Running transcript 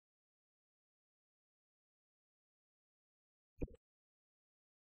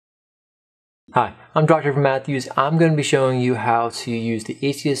Hi, I'm Dr. Matthews. I'm going to be showing you how to use the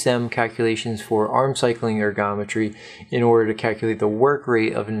ACSM calculations for arm cycling ergometry in order to calculate the work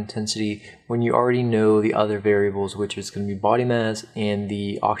rate of an intensity when you already know the other variables, which is going to be body mass and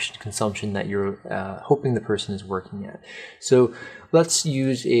the oxygen consumption that you're hoping the person is working at. So let's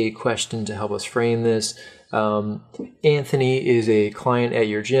use a question to help us frame this. Anthony is a client at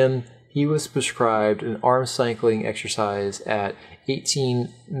your gym. He was prescribed an arm cycling exercise at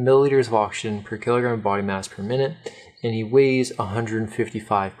 18 milliliters of oxygen per kilogram of body mass per minute, and he weighs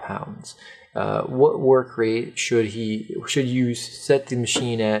 155 pounds. What work rate should you set the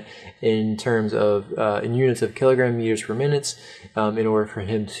machine at in terms of in units of kilogram meters per minute in order for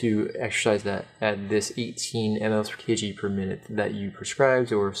him to exercise that at this 18 mLs per kg per minute that you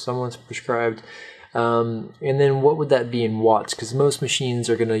prescribed or someone's prescribed? And then what would that be in watts? Because most machines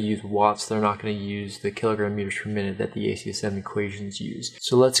are going to use watts. They're not going to use the kilogram meters per minute that the ACSM equations use.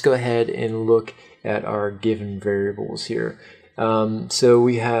 So let's go ahead and look at our given variables here. So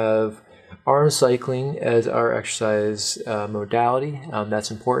we have arm cycling as our exercise modality.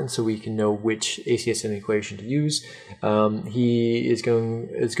 That's important so we can know which ACSM equation to use. He is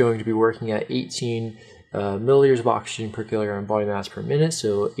going to be working at 18 milliliters of oxygen per kilogram body mass per minute,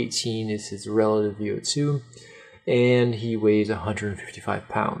 so 18 is his relative VO2, and he weighs 155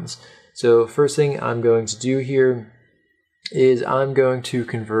 pounds. So first thing I'm going to do here is I'm going to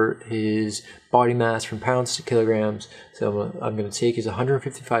convert his body mass from pounds to kilograms. So I'm going to take his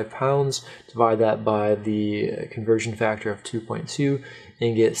 155 pounds, divide that by the conversion factor of 2.2,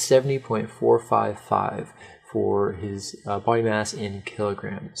 and get 70.455 for his body mass in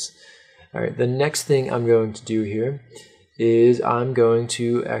kilograms. All right, the next thing I'm going to do here is I'm going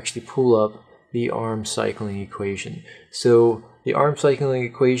to actually pull up the arm cycling equation. So the arm cycling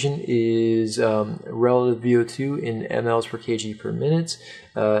equation is relative VO2 in mLs per kg per minute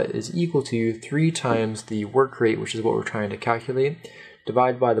is equal to 3 times the work rate, which is what we're trying to calculate,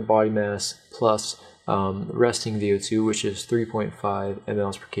 divided by the body mass plus resting VO2, which is 3.5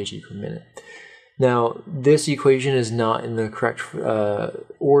 mLs per kg per minute. Now, this equation is not in the correct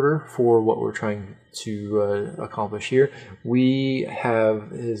order for what we're trying to accomplish here. We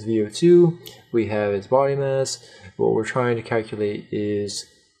have his VO2, we have his body mass. What we're trying to calculate is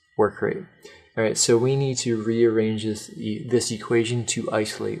work rate. All right, so we need to rearrange this equation to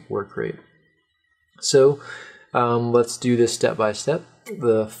isolate work rate. So let's do this step by step.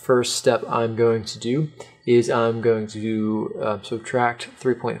 The first step I'm going to do is I'm going to subtract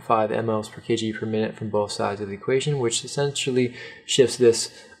 3.5 mLs per kg per minute from both sides of the equation, which essentially shifts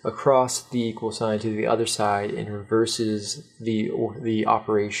this across the equal sign to the other side and reverses the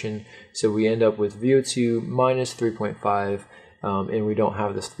operation. So we end up with VO2 minus 3.5, and we don't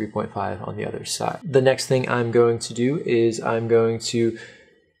have this 3.5 on the other side. The next thing I'm going to do is I'm going to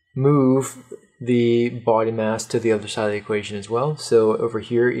move the body mass to the other side of the equation as well. So over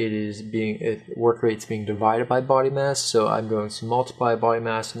here work rate's being divided by body mass, so I'm going to multiply body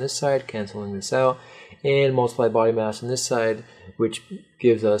mass on this side, canceling this out, and multiply body mass on this side, which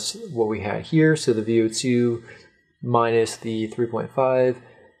gives us what we had here. So the VO2 minus the 3.5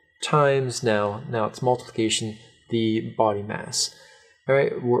 times, now it's multiplication, the body mass. All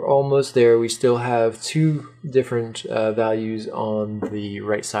right, we're almost there. We still have two different values on the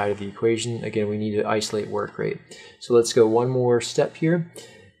right side of the equation. Again, we need to isolate work rate. So let's go one more step here,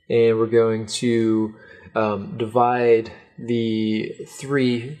 and we're going to divide the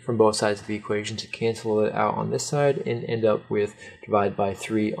 3 from both sides of the equation to cancel it out on this side and end up with divide by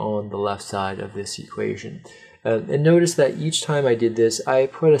 3 on the left side of this equation. And notice that each time I did this, I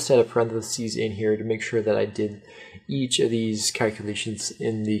put a set of parentheses in here to make sure that I did each of these calculations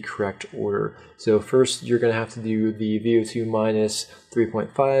in the correct order. So first you're going to have to do the VO2 minus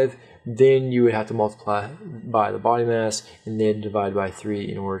 3.5, then you would have to multiply by the body mass and then divide by 3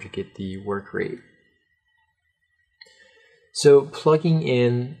 in order to get the work rate. So plugging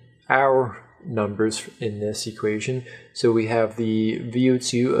in our numbers in this equation, so we have the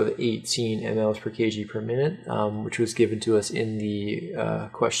VO2 of 18 mLs per kg per minute, which was given to us in the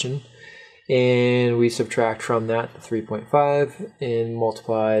question, and we subtract from that the 3.5 and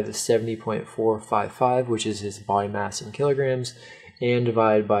multiply the 70.455, which is his body mass in kilograms, and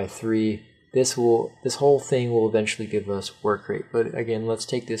divide by 3. This whole thing will eventually give us work rate, but again, let's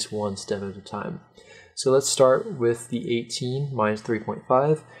take this one step at a time. So let's start with the 18 minus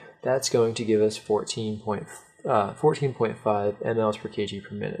 3.5. That's going to give us 14.5 mLs per kg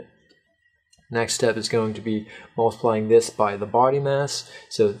per minute. Next step is going to be multiplying this by the body mass.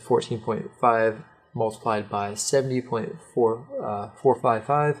 So 14.5 multiplied by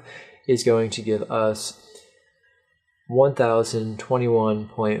 70.455 is going to give us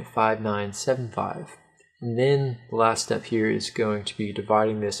 1021.5975. And then the last step here is going to be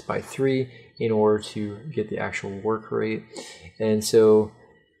dividing this by 3 in order to get the actual work rate. And so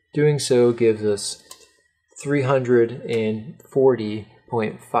doing so gives us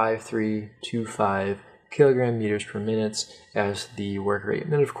 340.5325 kilogram meters per minute as the work rate.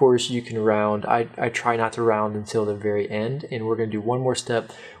 And then of course you can round. I try not to round until the very end, and we're going to do one more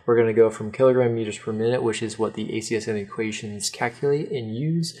step. We're going to go from kilogram meters per minute, which is what the ACSM equations calculate and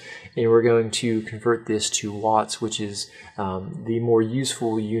use, and we're going to convert this to watts, which is the more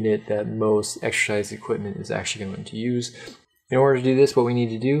useful unit that most exercise equipment is actually going to use. In order to do this, what we need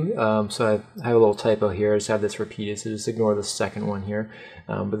to do, so I have a little typo here, I just have this repeated, so just ignore the second one here.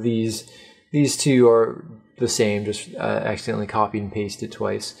 But these two are the same, just accidentally copied and pasted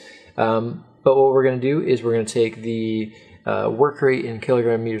twice. But what we're going to do is we're going to take the work rate in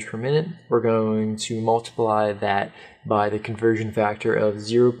kilogram meters per minute. We're going to multiply that by the conversion factor of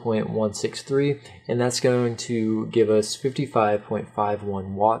 0.163, and that's going to give us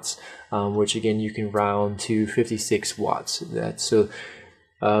 55.51 watts, which again you can round to 56 watts.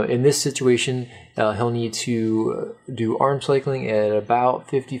 In this situation, he'll need to do arm cycling at about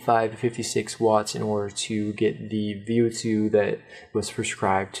 55 to 56 watts in order to get the VO2 that was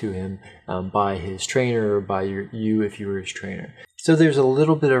prescribed to him by his trainer, or by you if you were his trainer. So there's a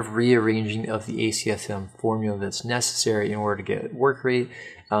little bit of rearranging of the ACSM formula that's necessary in order to get work rate,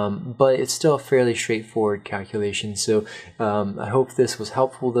 but it's still a fairly straightforward calculation. So I hope this was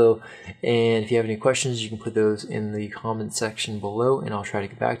helpful though, and if you have any questions you can put those in the comment section below and I'll try to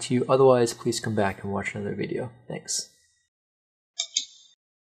get back to you. Otherwise, please come back and watch another video. Thanks.